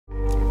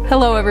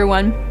Hello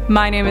everyone,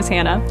 my name is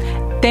Hannah.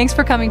 Thanks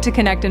for coming to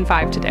Connect in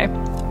 5 today.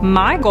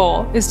 My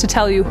goal is to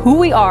tell you who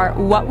we are,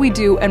 what we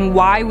do, and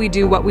why we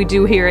do what we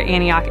do here at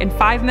Antioch in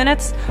 5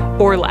 minutes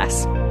or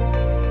less.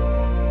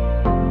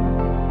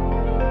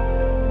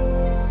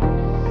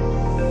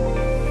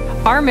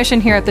 Our mission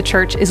here at the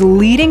church is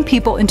leading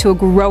people into a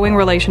growing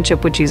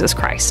relationship with Jesus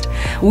Christ.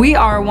 We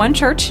are one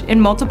church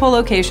in multiple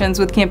locations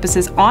with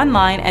campuses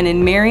online and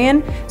in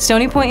Marion,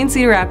 Stony Point and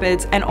Cedar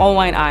Rapids, and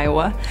Allwine,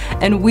 Iowa.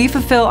 And we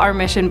fulfill our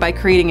mission by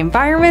creating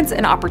environments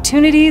and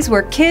opportunities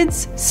where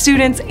kids,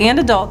 students, and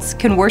adults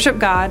can worship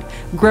God,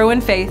 grow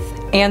in faith,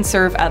 and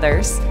serve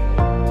others.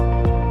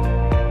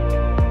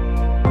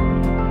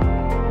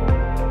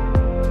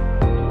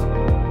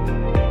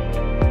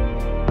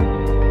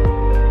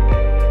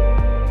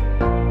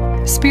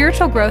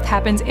 Spiritual growth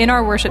happens in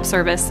our worship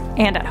service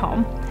and at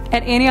home.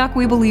 At Antioch,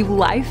 we believe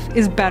life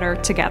is better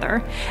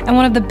together. And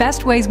one of the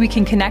best ways we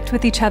can connect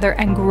with each other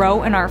and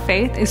grow in our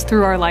faith is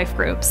through our life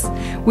groups.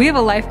 We have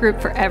a life group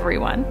for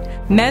everyone.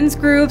 Men's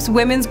groups,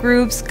 women's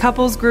groups,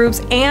 couples groups,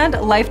 and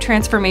life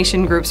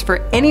transformation groups for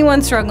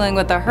anyone struggling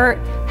with a hurt,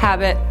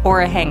 habit,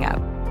 or a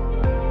hang-up.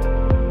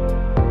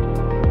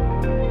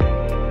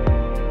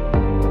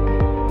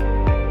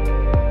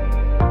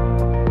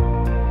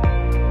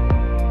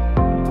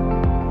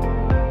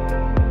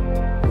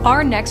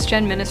 Our Next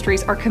Gen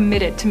ministries are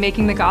committed to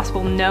making the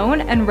gospel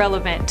known and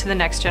relevant to the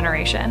next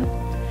generation.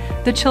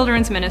 The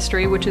children's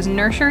ministry, which is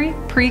nursery,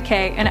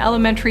 pre-K, and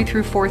elementary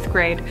through 4th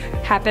grade,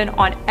 happen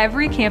on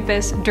every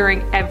campus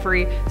during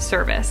every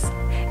service.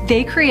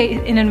 They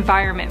create an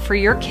environment for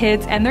your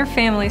kids and their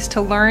families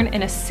to learn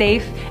in a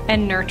safe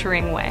and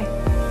nurturing way.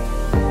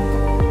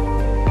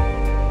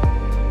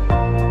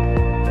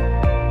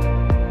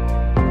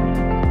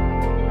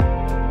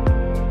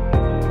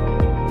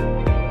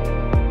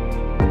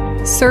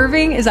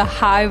 Serving is a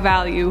high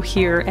value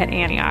here at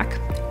Antioch.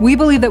 We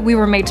believe that we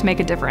were made to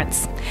make a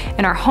difference.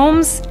 In our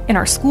homes, in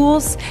our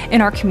schools, in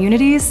our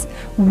communities,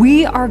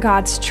 we are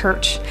God's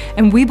church,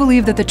 and we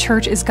believe that the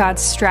church is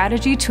God's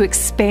strategy to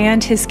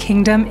expand His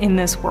kingdom in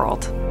this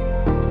world.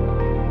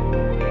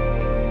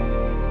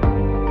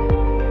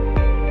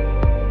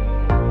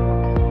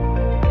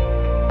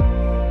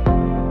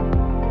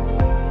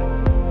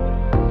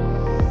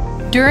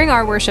 During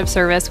our worship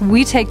service,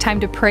 we take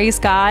time to praise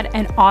God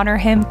and honor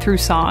Him through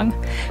song.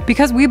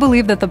 Because we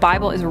believe that the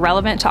Bible is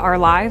relevant to our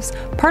lives,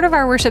 part of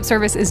our worship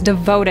service is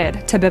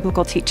devoted to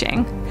biblical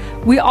teaching.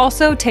 We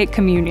also take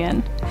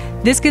communion.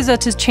 This gives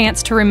us a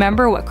chance to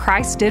remember what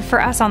Christ did for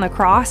us on the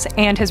cross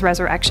and His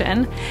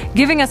resurrection,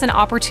 giving us an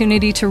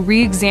opportunity to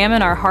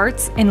re-examine our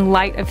hearts in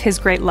light of His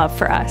great love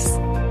for us.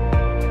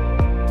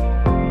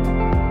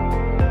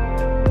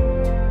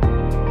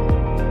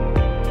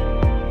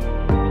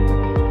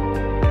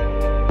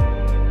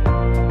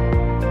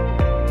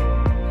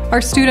 Our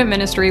student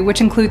ministry,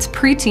 which includes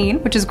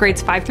preteen, which is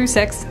grades 5 through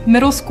 6,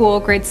 middle school,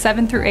 grades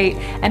 7 through 8,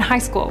 and high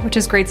school, which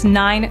is grades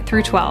 9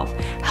 through 12,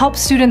 helps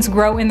students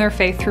grow in their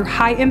faith through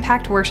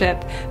high-impact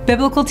worship,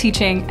 biblical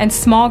teaching, and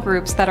small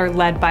groups that are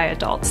led by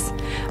adults.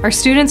 Our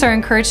students are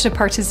encouraged to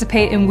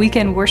participate in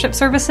weekend worship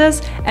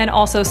services and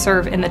also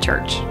serve in the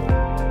church.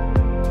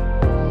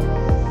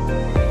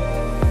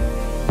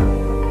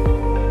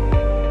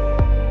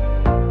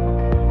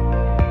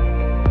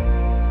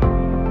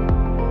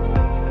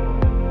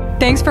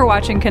 Thanks for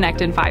watching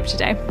Connect in 5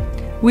 today.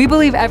 We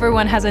believe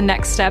everyone has a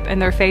next step in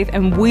their faith,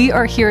 and we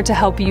are here to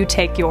help you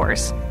take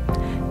yours.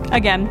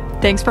 Again,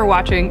 thanks for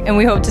watching, and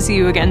we hope to see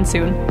you again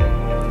soon.